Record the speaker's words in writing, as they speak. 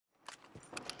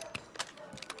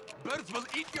birds will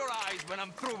eat your eyes when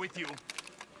I'm through with you.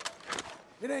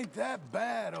 It ain't that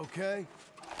bad, okay?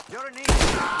 You're an Stay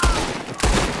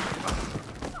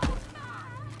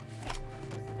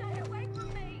away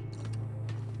from me!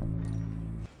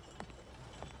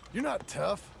 You're not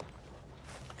tough.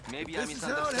 Maybe I This is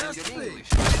how it has misunderstand to your be. English.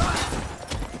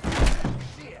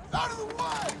 Out of the way!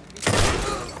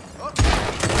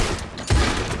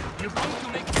 You're going to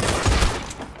make...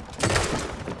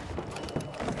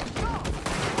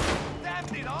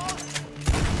 Damn it all!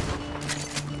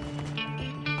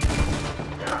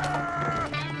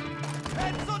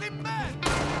 Pezzo di man!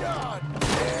 God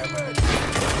damn it!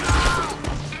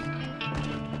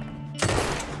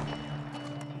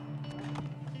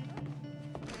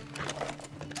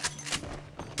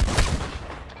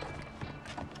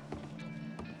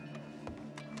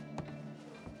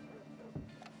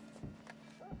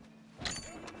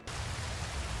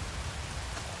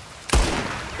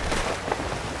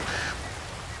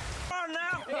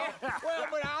 Well,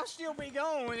 but I'll still be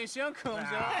going when the sun comes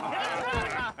up.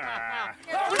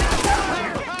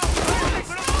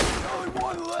 Only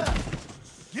one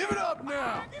left! Give it up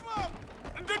now! Give up!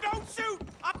 Don't shoot!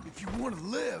 If you want to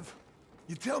live,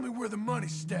 you tell me where the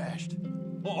money's stashed.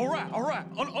 All right.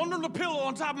 Under the pillow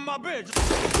on top of my bed.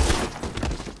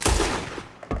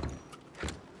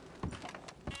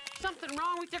 Something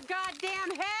wrong with your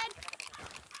goddamn head?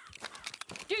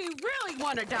 Do you really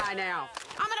want to die now?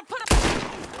 I'm gonna put a...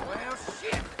 Well,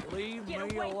 shit! Leave Get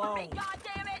me away alone. from me,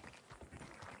 goddammit!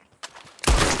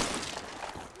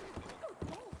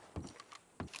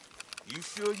 You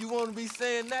sure you want to be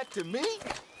saying that to me?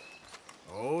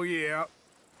 Oh, yeah.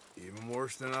 Even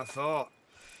worse than I thought.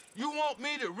 You want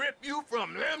me to rip you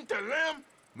from limb to limb?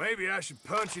 Maybe I should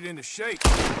punch it into shape.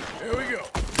 Here we go.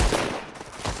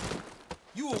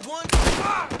 You a one...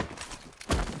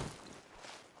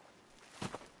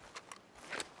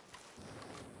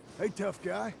 Hey, tough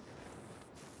guy.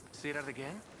 Say that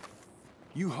again?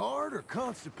 You hard or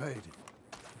constipated?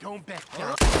 Don't back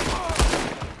down.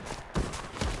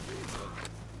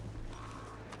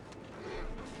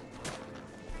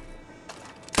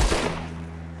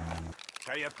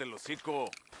 Cállate el hocico.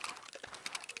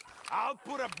 I'll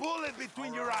put a bullet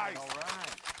between your eyes. All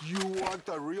right. You want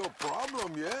a real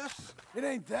problem, yes? It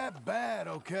ain't that bad,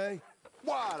 okay?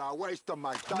 What a waste of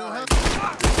my time. No,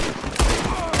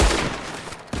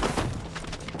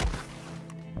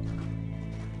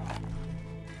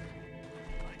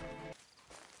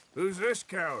 Who's this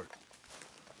coward?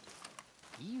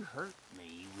 You hurt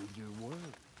me with your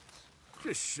words.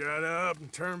 Just shut up and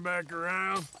turn back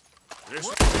around. This...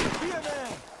 Be a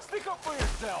man. Speak up for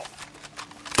yourself.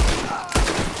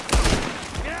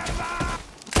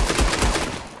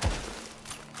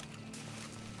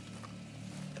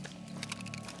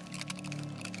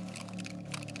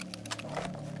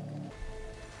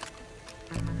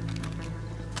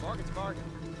 Bargain's a bargain.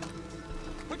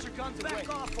 Put your guns away. Back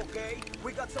off, okay?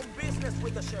 We got some business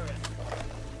with the sheriff.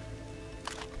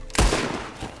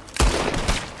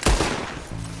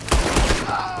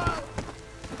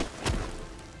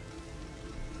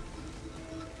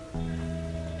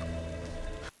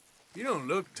 You don't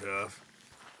look tough.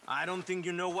 I don't think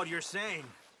you know what you're saying.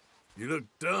 You look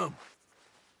dumb.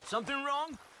 Something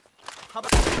wrong? How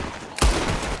about...